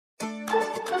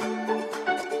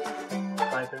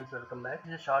students, welcome back.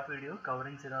 This is a short video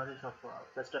covering scenarios of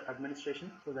cluster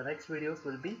administration. So the next videos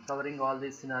will be covering all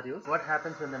these scenarios. What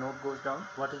happens when the node goes down?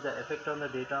 What is the effect on the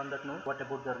data on that node? What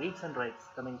about the reads and writes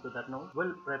coming to that node?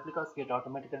 Will replicas get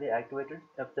automatically activated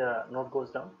if the node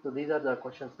goes down? So these are the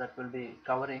questions that we'll be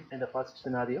covering in the first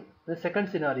scenario. The second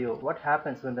scenario, what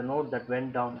happens when the node that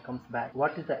went down comes back?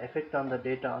 What is the effect on the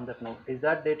data on that node? Is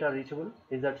that data reachable?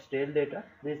 Is that stale data?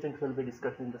 These things will be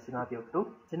discussed in the scenario 2.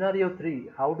 Scenario 3,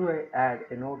 how do I add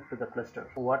a node to the cluster?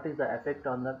 What is the effect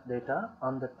on the data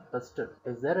on the cluster?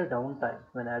 Is there a downtime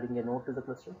when adding a node to the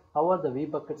cluster? How are the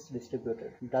vbuckets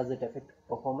distributed? Does it affect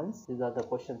performance? These are the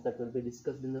questions that will be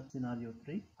discussed in the scenario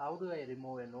 3. How do I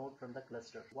remove a node from the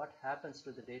cluster? What happens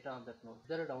to the data on that node? Is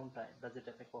there a downtime? Does it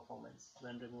affect performance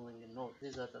when removing a node?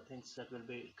 These are the things that will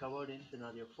be covered in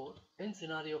scenario 4. In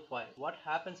scenario 5, what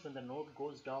happens when the node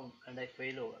goes down and I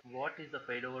fail over? What is the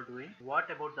failover doing?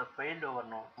 What about the failed over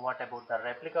node? What about the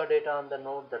replica data on the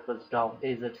node that was down?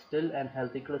 Is it still an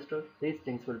healthy cluster? These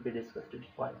things will be discussed in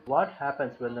 5. What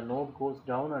happens when the node goes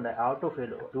down and I auto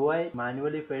failover? Do I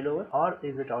manually failover or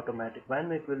is it automatic?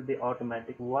 When it will be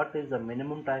automatic, what is the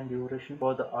minimum time duration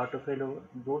for the auto failover?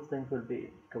 Those things will be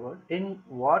covered. In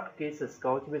what cases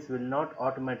Couchbase will not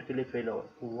automatically failover?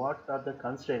 What are the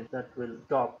constraints that will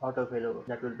stop auto failover?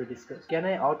 That will be discussed. Can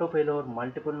I auto failover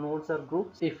multiple nodes or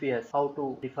groups? If yes, how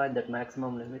to define that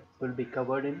maximum limit will be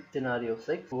covered in scenario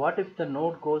 6. What if the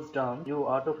node goes down, you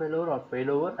auto failover or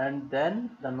failover, and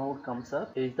then the node comes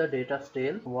up? Is the data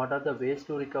stale? What are the ways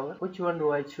to recover? Which one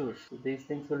do I choose? These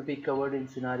things will be covered in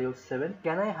scenario 7.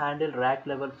 Can I handle rack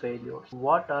level failures?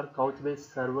 What are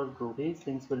Couchbase server groups? These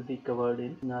things will be covered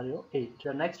in scenario 8.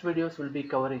 The next videos will be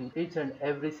covering each and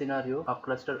every scenario of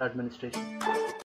cluster administration.